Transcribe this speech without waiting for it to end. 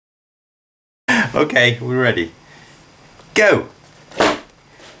Okay, we're ready. Go!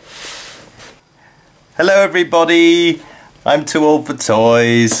 Hello everybody! I'm too old for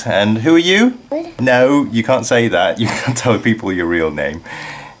toys. And who are you? No, you can't say that. You can't tell people your real name.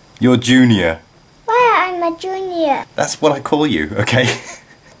 You're Junior. Why I'm a junior? That's what I call you, okay?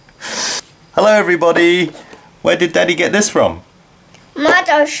 Hello everybody! Where did Daddy get this from?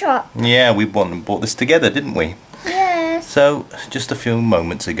 Model shop. Yeah, we bought this together, didn't we? Yes. So, just a few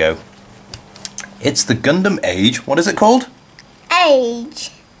moments ago. It's the Gundam Age, what is it called? Age.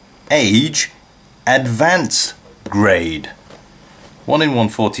 Age Advance Grade. 1 in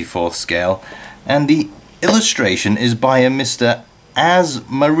 1/44 scale. And the illustration is by a Mr. As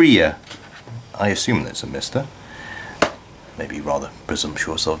Maria. I assume that's a Mr. Maybe rather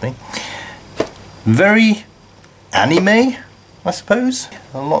presumptuous of me. Very anime, I suppose.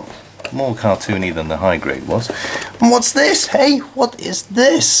 A lot more cartoony than the high grade was. And what's this? Hey, what is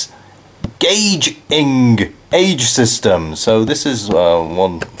this? Gauging age system. So this is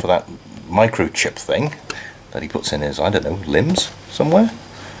one for that microchip thing that he puts in his, I don't know, limbs somewhere.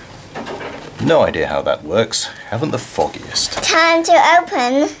 No idea how that works. Haven't the foggiest. Time to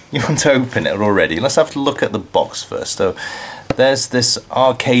open. You want to open it already? Let's have a look at the box first. So there's this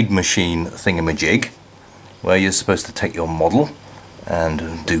arcade machine thingamajig where you're supposed to take your model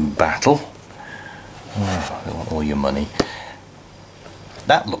and do battle. Oh, I want all your money.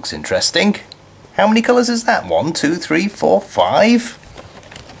 That looks interesting. How many colours is that? 1, 2, 3, 4, 5?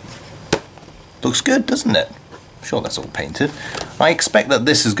 Looks good, doesn't it? I'm sure that's all painted. I expect that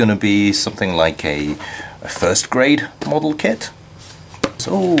this is going to be something like a first grade model kit.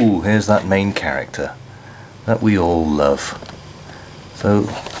 So here's that main character that we all love. So,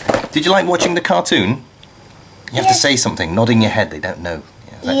 did you like watching the cartoon? You have to say something, nodding your head, they don't know.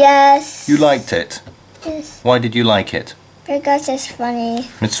 Yes. You liked it? Yes. Why did you like it? Because it's funny.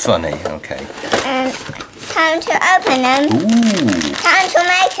 It's funny, okay. And time to open them. Ooh. Time to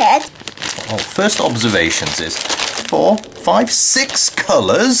make it. Well, first observations is 4, 5, 6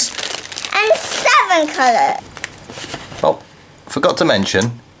 colours. And 7 colors. Oh, forgot to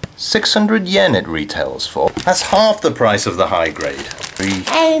mention, 600 yen it retails for. That's half the price of the high grade.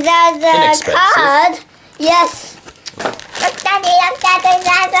 And there's a card. Yes. Look, Daddy,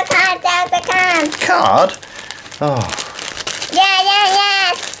 there's a card, there's a card. Card? Oh.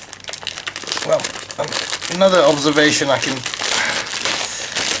 Yeah. Well, another observation I can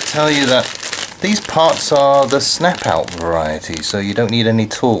tell you that these parts are the snap-out variety, so you don't need any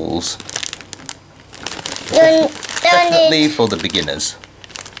tools. Definitely for the beginners.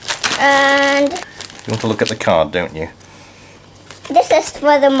 And you want to look at the card, don't you? This is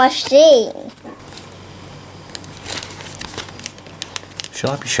for the machine. Should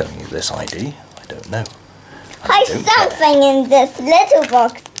I be showing you this ID? I don't know. There's something in this little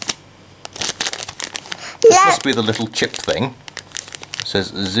box. This must be the little chip thing. It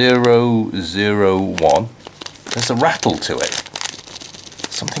says 001. There's a rattle to it.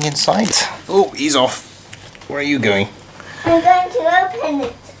 Something inside. Oh, he's off. Where are you going? I'm going to open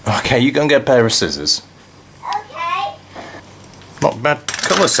it. Okay, you go and get a pair of scissors. Okay. Not bad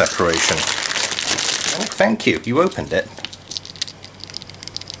colour separation. Oh, thank you. You opened it.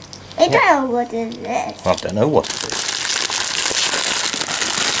 I don't know what is this. I don't know what it is.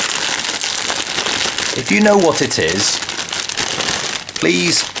 If you know what it is,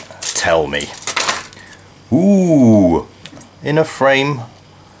 please tell me. Ooh, in a frame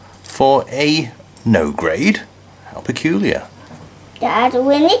for a no grade. How peculiar. Dad,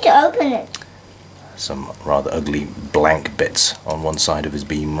 we need to open it. Some rather ugly blank bits on one side of his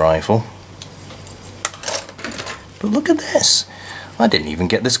beam rifle. But look at this. I didn't even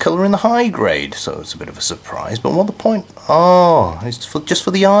get this colour in the high grade, so it's a bit of a surprise. But what the point? Oh, it's just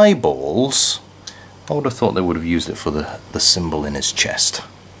for the eyeballs. I would have thought they would have used it for the symbol in his chest,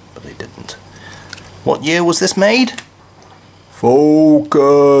 but they didn't. What year was this made?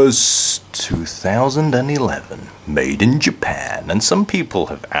 Focus 2011. Made in Japan. And some people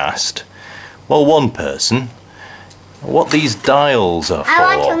have asked, well, one person, what these dials are for.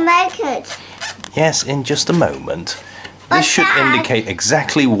 I want to make it. Yes, in just a moment. This should indicate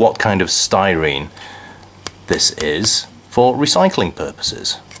exactly what kind of styrene this is for recycling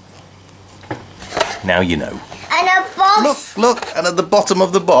purposes. Now you know. And a box. Look, and at the bottom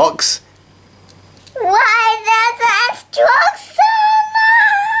of the box. Why there's an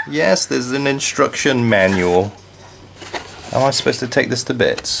instruction? Yes, there's an instruction manual. Am I supposed to take this to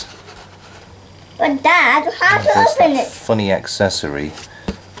bits? But Dad, how to open it? Funny accessory.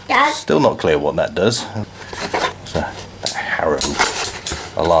 Dad. Still not clear what that does. It's a Harrow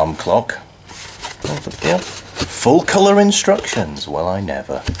alarm clock. Oh, yeah. Full colour instructions. Well, I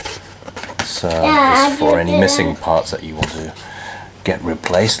never. So this is for any missing parts that you want to get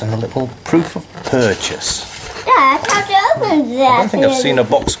replaced, and a little proof of purchase. Dad, how to open that? I don't think I've seen a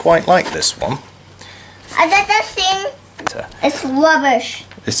box quite like this one. I just think it's rubbish.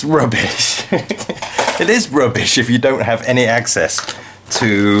 It's rubbish. It is rubbish if you don't have any access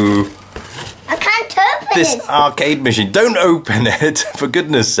to I can't open this it. arcade machine. Don't open it, for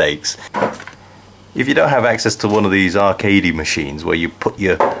goodness sakes. If you don't have access to one of these arcadey machines where you put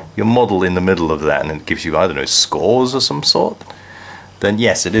your model in the middle of that and it gives you, I don't know, scores or some sort, then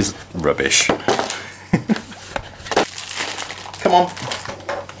yes, it is rubbish. Come on.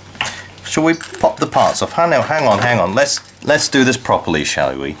 Shall we pop the parts off? Hang on. Let's do this properly,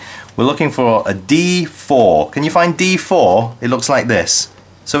 shall we? We're looking for a D4. Can you find D4? It looks like this.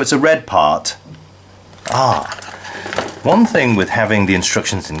 So it's a red part. One thing with having the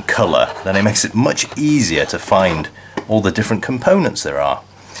instructions in colour, then it makes it much easier to find all the different components there are.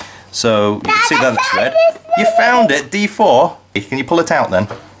 So you can see that it's red. You found it, D4. Can you pull it out then?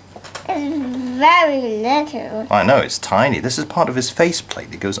 It's very little. I know, it's tiny. This is part of his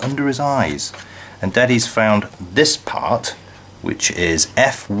faceplate. It goes under his eyes. And Daddy's found this part, which is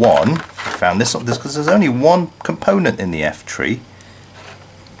F1. I found this because there's only one component in the F tree.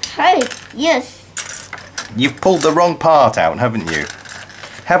 Hey, yes. You've pulled the wrong part out, haven't you?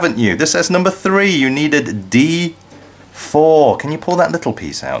 Haven't you? This says number 3. You needed D4. Can you pull that little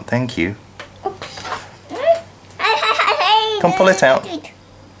piece out? Thank you. Oops. Come pull it out.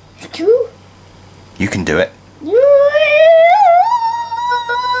 2. You can do it.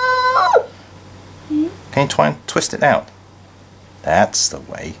 Can you try and twist it out? That's the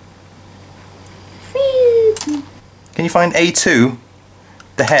way. Can you find A2?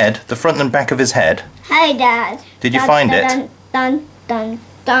 The head, the front and back of his head. Hi, Dad. Did you find it? Dun, dun, dun,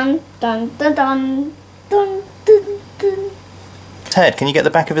 dun, dun, dun, dun, dun, dun. Ted, can you get the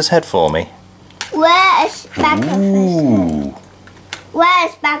back of his head for me? Where is back of his head? Ooh. Where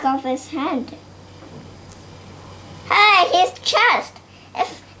is back of his head? Hey, his chest.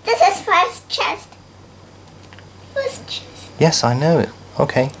 This is first chest. First chest. Yes, I know it.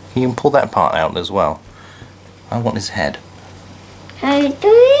 Okay, you can pull that part out as well. I want his head. Hey, do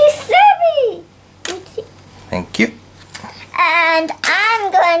you see me? Thank you. And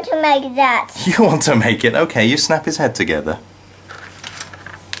I'm going to make that. You want to make it? Okay, you snap his head together.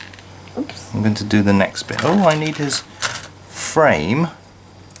 Oops. I'm going to do the next bit. Oh, I need his frame.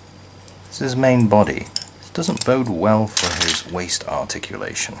 This is his main body. This doesn't bode well for his waist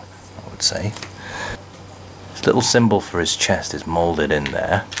articulation, I would say. This little symbol for his chest is moulded in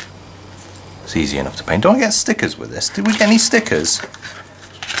there. It's easy enough to paint. Do I get stickers with this? Did we get any stickers?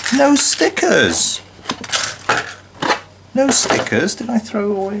 No stickers! No stickers? Did I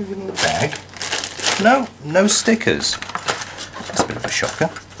throw away in the bag? No stickers. That's a bit of a shocker.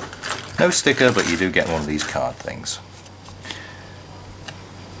 No sticker, but you do get one of these card things.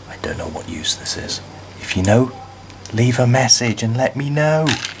 I don't know what use this is. If you know, leave a message and let me know.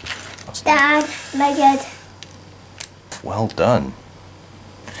 Dad, make it. Well done.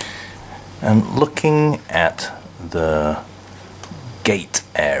 And looking at the gate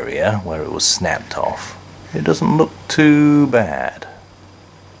area where it was snapped off, it doesn't look too bad.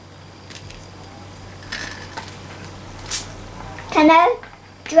 Can I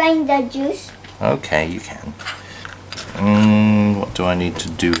drain the juice? Okay, you can. What do I need to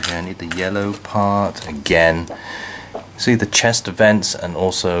do here? I need the yellow part again. See the chest vents and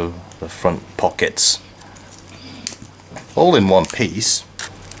also the front pockets. All in one piece.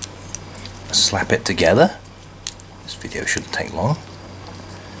 Slap it together. This video shouldn't take long.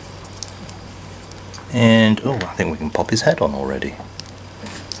 And oh, I think we can pop his head on already.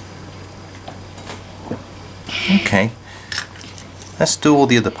 Okay. Let's do all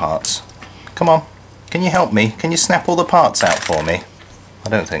the other parts. Come on. Can you help me? Can you snap all the parts out for me? I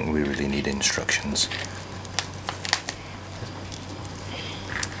don't think we really need instructions.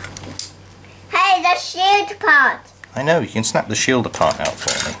 Hey, the shield part. I know, you can snap the shield apart out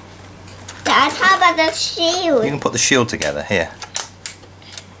for me. Dad, how about the shield? You can put the shield together, here.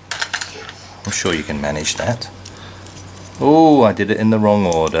 I'm sure you can manage that. Oh, I did it in the wrong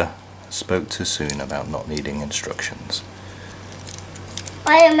order. Spoke too soon about not needing instructions.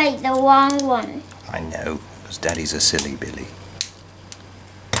 Why you make the wrong one? I know, because Daddy's a silly Billy.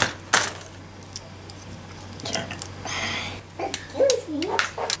 Excuse me.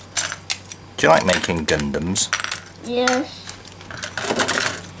 Do you like making Gundams? Yes.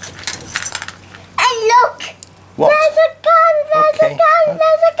 And look! What? There's a gun! There's a gun!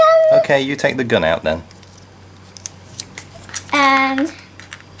 There's a gun! Okay, you take the gun out then. And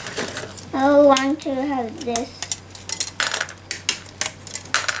I want to have this.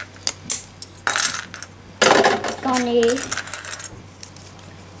 any.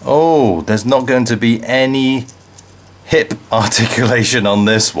 Oh, there's not going to be any hip articulation on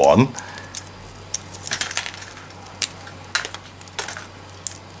this one.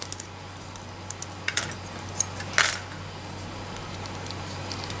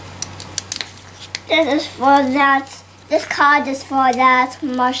 This is for that. This card is for that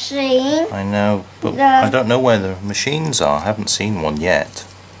machine. I know, but I don't know where the machines are. I haven't seen one yet.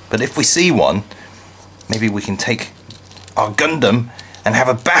 But if we see one, maybe we can take our Gundam and have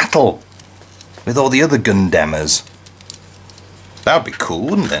a battle with all the other Gundamers. That would be cool,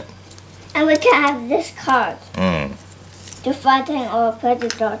 wouldn't it? And we can have this card to fighting our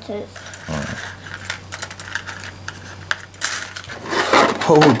predators.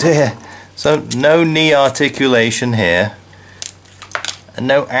 Oh dear. So no knee articulation here, and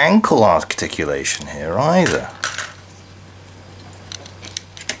no ankle articulation here either.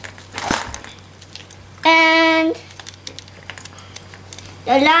 And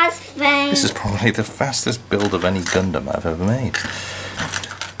the last thing. This is probably the fastest build of any Gundam I've ever made.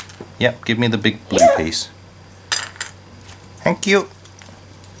 Yep, give me the big blue piece. Thank you.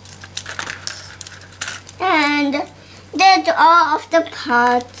 And there's all of the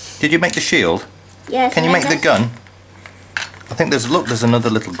parts. Did you make the shield? Yes. Can you make the gun? I think there's another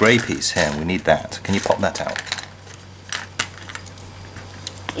little grey piece here. We need that. Can you pop that out?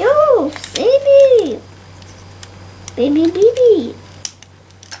 Yo, baby. Baby.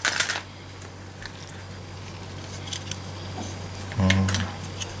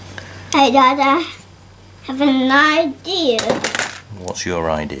 Hey, Dad, I have an idea. What's your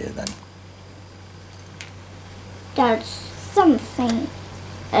idea then? That's something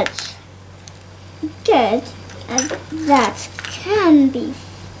that's good and that can be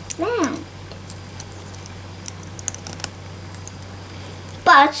found.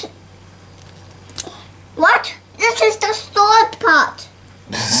 But what? This is the sword part.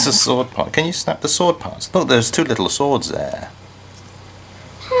 This is the sword part. Can you snap the sword parts? Look, there's two little swords there.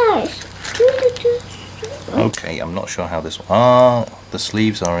 Hey, Okay, I'm not sure how this... Ah, the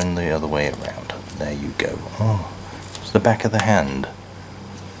sleeves are in the other way around. There you go. Oh, it's the back of the hand.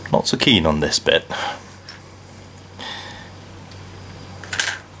 Not so keen on this bit.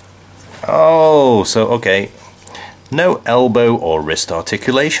 Oh, so okay. No elbow or wrist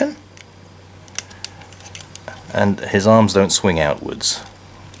articulation. And his arms don't swing outwards.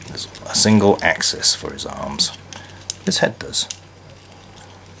 There's a single axis for his arms. His head does.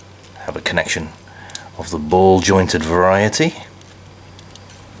 Have a connection of the ball jointed variety.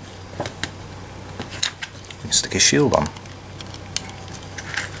 Stick his shield on.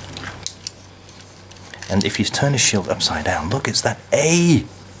 And if you turn his shield upside down, look, it's that A!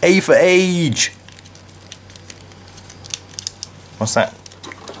 A for age! What's that?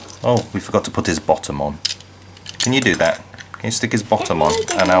 Oh, we forgot to put his bottom on. Can you do that? Can you stick his bottom on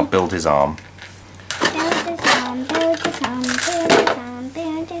and I'll build his arm?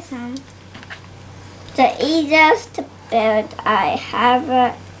 The easiest build I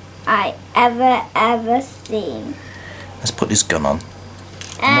ever seen. Let's put his gun on.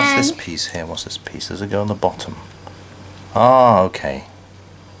 And what's this piece here? What's this piece? Does it go on the bottom? Ah, okay.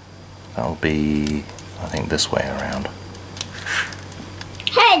 That'll be, I think, this way around.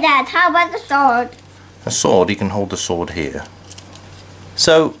 Hey Dad, how about the sword? A sword, you can hold the sword here.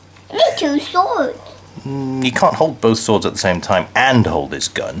 So... I need two swords. You can't hold both swords at the same time and hold his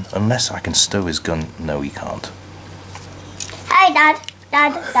gun, unless I can stow his gun. No, you can't. Hey Dad.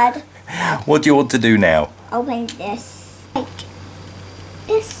 What do you want to do now? Open this. Like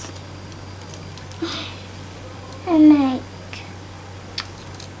this. And make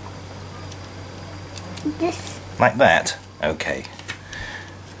this. Like that? Okay.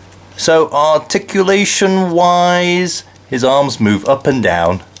 So articulation-wise, his arms move up and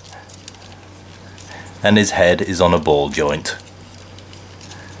down, and his head is on a ball joint.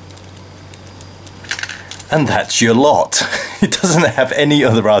 And that's your lot. He doesn't have any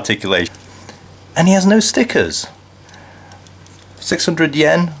other articulation. And he has no stickers. 600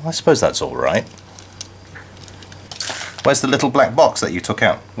 yen? I suppose that's alright. Where's the little black box that you took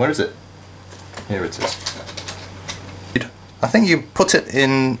out? Where is it? Here it is. I think you put it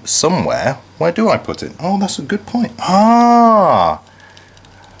in somewhere. Where do I put it? Oh, that's a good point. Ah!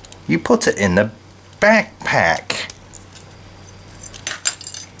 You put it in the backpack.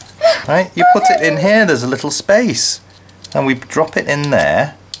 Right? You put it in here, there's a little space. And we drop it in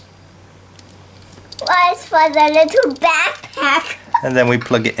there. What's for the little backpack? And then we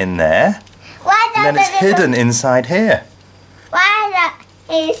plug it in there. Why And then it's hidden inside here. Why that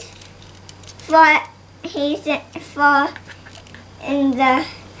is for in the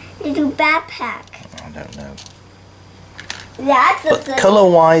little backpack? I don't know. That's But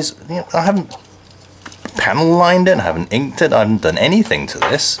colour-wise, you know, I haven't panel lined it, I haven't inked it, I haven't done anything to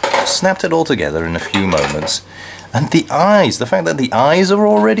this. Snapped it all together in a few moments. And the eyes, the fact that the eyes are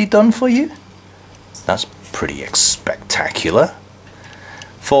already done for you, that's pretty spectacular.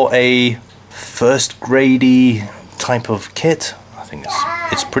 For a first gradey type of kit, I think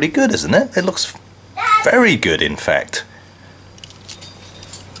it's pretty good, isn't it? It looks very good, in fact.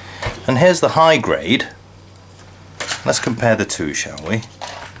 And here's the high grade. Let's compare the two, shall we?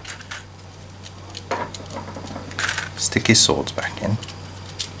 Stick his swords back in.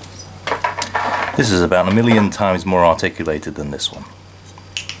 This is about 1,000,000 times more articulated than this one.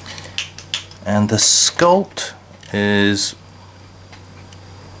 And the sculpt is,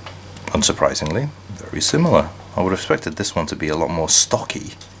 unsurprisingly, very similar. I would have expected this one to be a lot more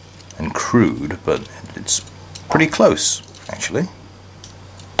stocky and crude, but it's pretty close, actually.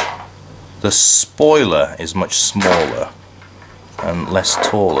 The spoiler is much smaller and less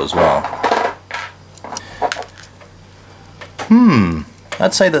tall as well.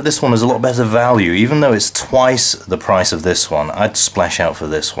 I'd say that this one is a lot better value. Even though it's twice the price of this one, I'd splash out for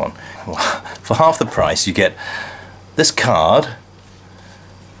this one. For half the price you get this card,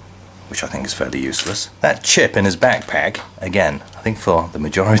 which I think is fairly useless. That chip in his backpack, again, I think for the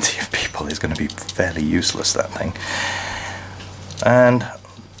majority of people is going to be fairly useless, that thing. And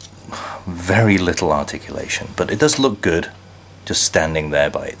very little articulation, but it does look good just standing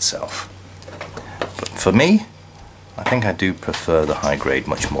there by itself. But for me, I think I do prefer the high grade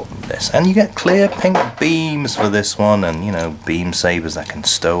much more than this. And you get clear pink beams for this one, and you know, beam sabers that can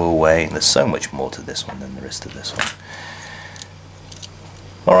stow away. There's so much more to this one than there is to this one.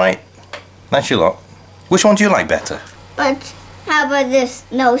 Alright, that's your lot. Which one do you like better? But how about this?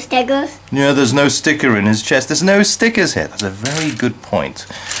 No stickers? Yeah, there's no sticker in his chest. There's no stickers here. That's a very good point.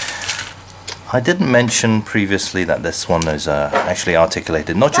 I didn't mention previously that this one is actually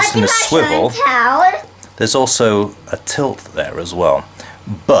articulated not just in a swivel. There's also a tilt there as well,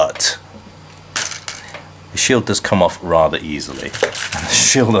 but the shield does come off rather easily. And the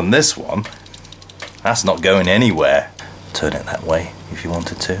shield on this one, that's not going anywhere. Turn it that way if you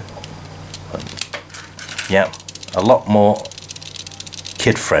wanted to. But, yeah, a lot more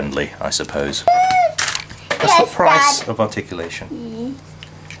kid-friendly, I suppose. That's the price of articulation.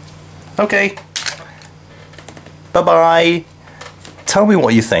 Okay, bye-bye. Tell me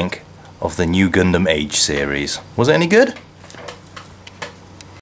what you think of the new Gundam Age series. Was it any good?